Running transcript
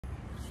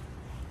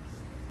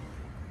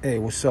Hey,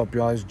 what's up,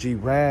 y'all? It's G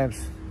Rabs,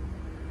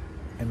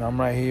 and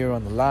I'm right here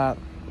on the lot,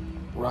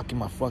 rocking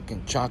my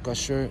fucking Chaka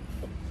shirt.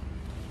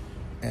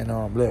 And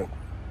look,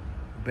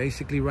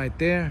 basically right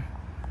there,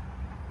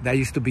 that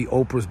used to be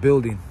Oprah's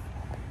building,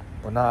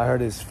 but now I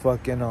heard it's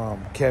fucking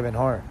Kevin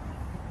Hart.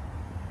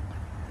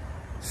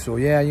 So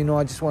yeah,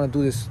 I just want to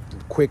do this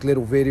quick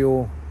little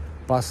video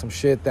about some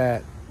shit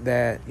that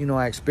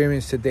I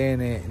experienced today,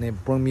 and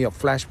it brought me a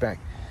flashback.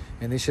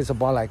 And this shit's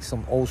about like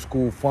some old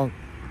school funk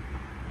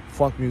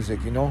music,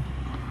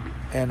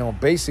 And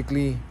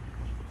basically,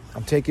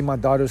 I'm taking my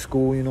daughter to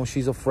school.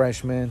 She's a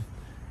freshman.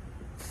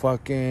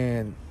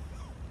 Fucking,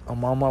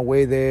 I'm on my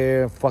way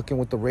there, fucking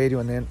with the radio,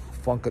 and then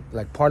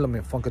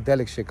Parliament,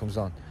 Funkadelic shit comes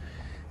on.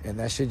 And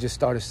that shit just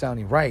started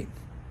sounding right,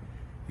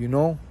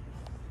 Y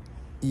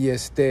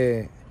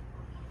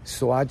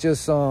so I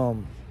just, I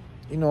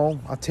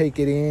take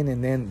it in,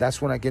 and then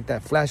that's when I get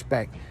that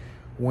flashback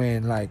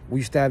when, like,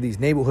 we used to have these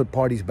neighborhood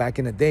parties back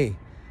in the day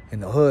in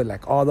the hood.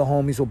 Like, all the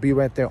homies will be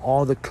right there.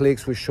 All the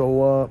cliques would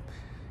show up.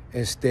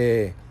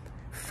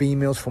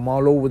 Females from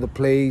all over the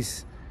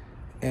place.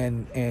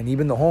 And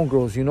even the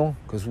homegirls,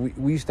 because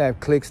we used to have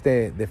cliques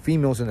the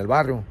females in el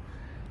barrio.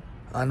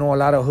 I know a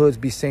lot of hoods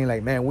be saying,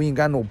 like, man, we ain't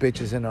got no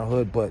bitches in our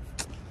hood. But,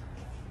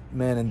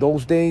 man, in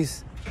those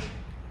days,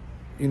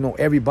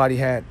 everybody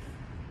had,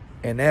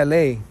 in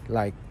L.A.,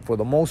 like, for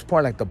the most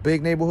part, like the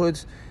big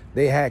neighborhoods,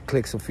 they had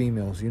cliques of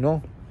females,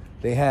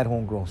 They had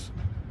homegirls.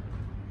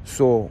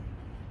 So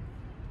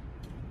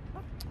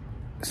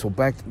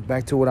back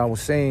to what I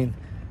was saying,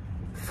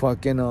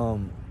 fucking,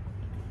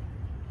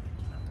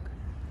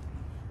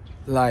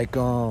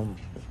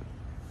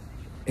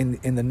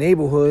 in the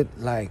neighborhood,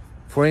 like,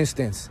 for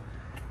instance,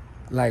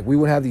 like, we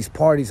would have these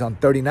parties on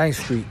 39th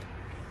Street,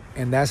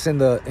 and that's in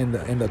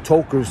the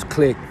Tokers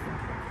clique,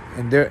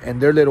 in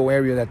their little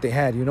area that they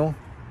had,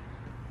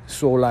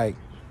 So, like,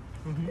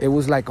 it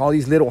was like all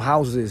these little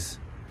houses,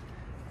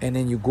 and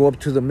then you go up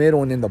to the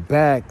middle, and in the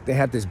back, they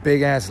had this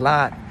big-ass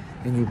lot,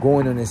 and you go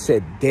in and it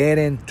said Dead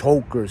End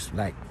Tokers,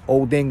 like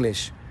Old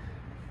English,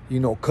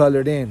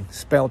 colored in,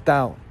 spelled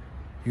out,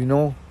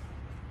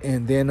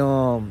 And then,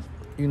 the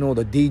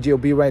DJ will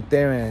be right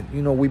there, and,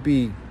 we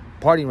be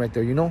partying right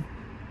there,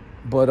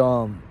 But,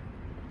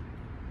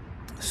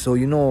 so,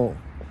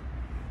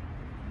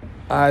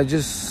 I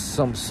just,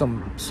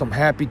 some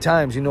happy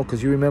times,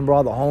 because you remember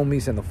all the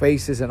homies and the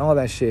faces and all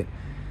that shit.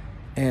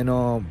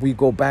 And we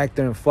go back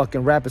there and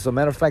fucking rap. As a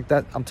matter of fact,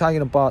 that I'm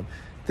talking about,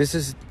 this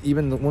is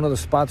even one of the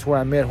spots where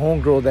I met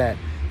homegirl that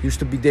used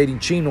to be dating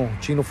Chino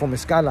from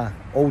Escala,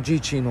 OG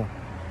Chino,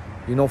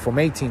 from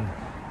 18.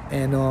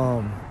 And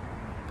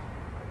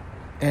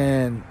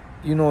and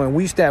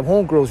we used to have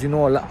homegirls,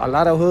 a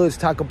lot of hoods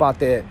talk about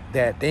that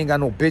they ain't got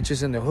no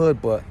bitches in their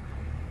hood, but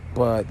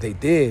they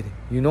did,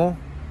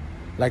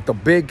 Like, the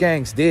big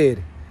gangs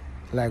did.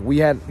 Like, we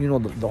had, the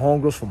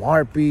homegirls from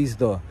Harpies,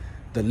 the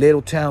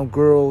Little Town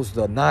girls,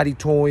 the Naughty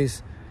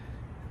Toys.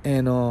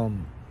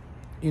 And,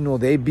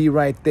 they be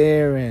right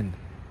there. And,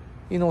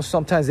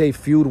 sometimes they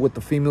feud with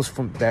the females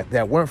from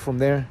that weren't from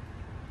there.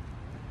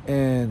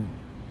 And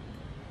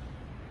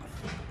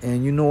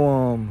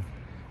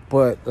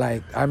but,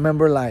 like, I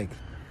remember, like,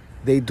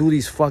 they do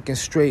these fucking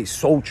straight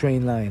Soul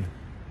Train line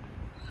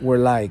where,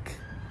 like,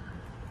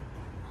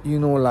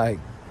 like,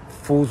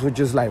 fools would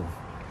just, like,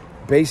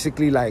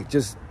 basically, like,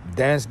 just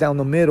dance down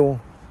the middle,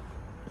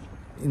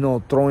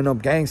 throwing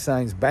up gang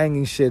signs,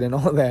 banging shit and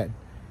all that.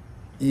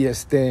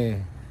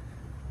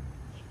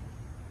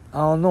 I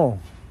don't know.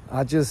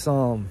 I just,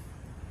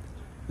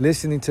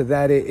 listening to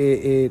that,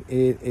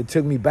 it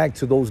took me back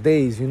to those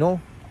days, And,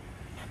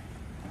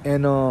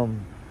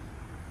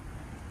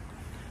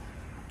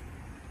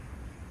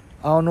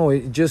 I don't know,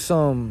 it just,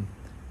 and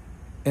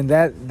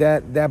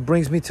that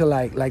brings me to,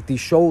 like these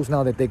shows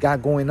now that they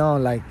got going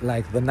on,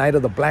 like the Night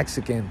of the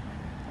Blaxican,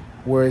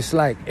 where it's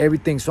like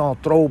everything's all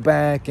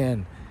throwback,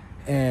 and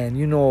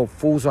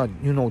fools are,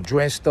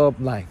 dressed up,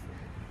 like,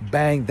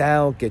 banged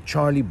out, get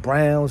Charlie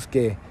Browns,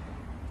 get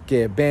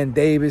Ben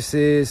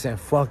Davises, and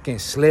fucking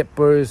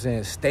slippers,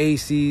 and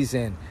Stacy's,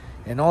 and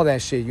all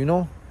that shit,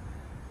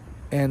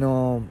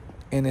 And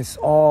it's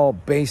all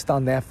based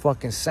on that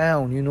fucking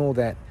sound,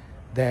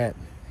 that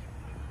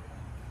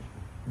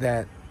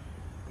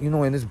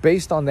and it's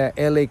based on that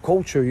LA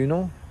culture,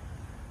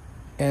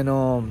 And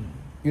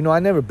I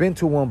never been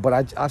to one,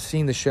 but I've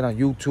seen the shit on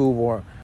YouTube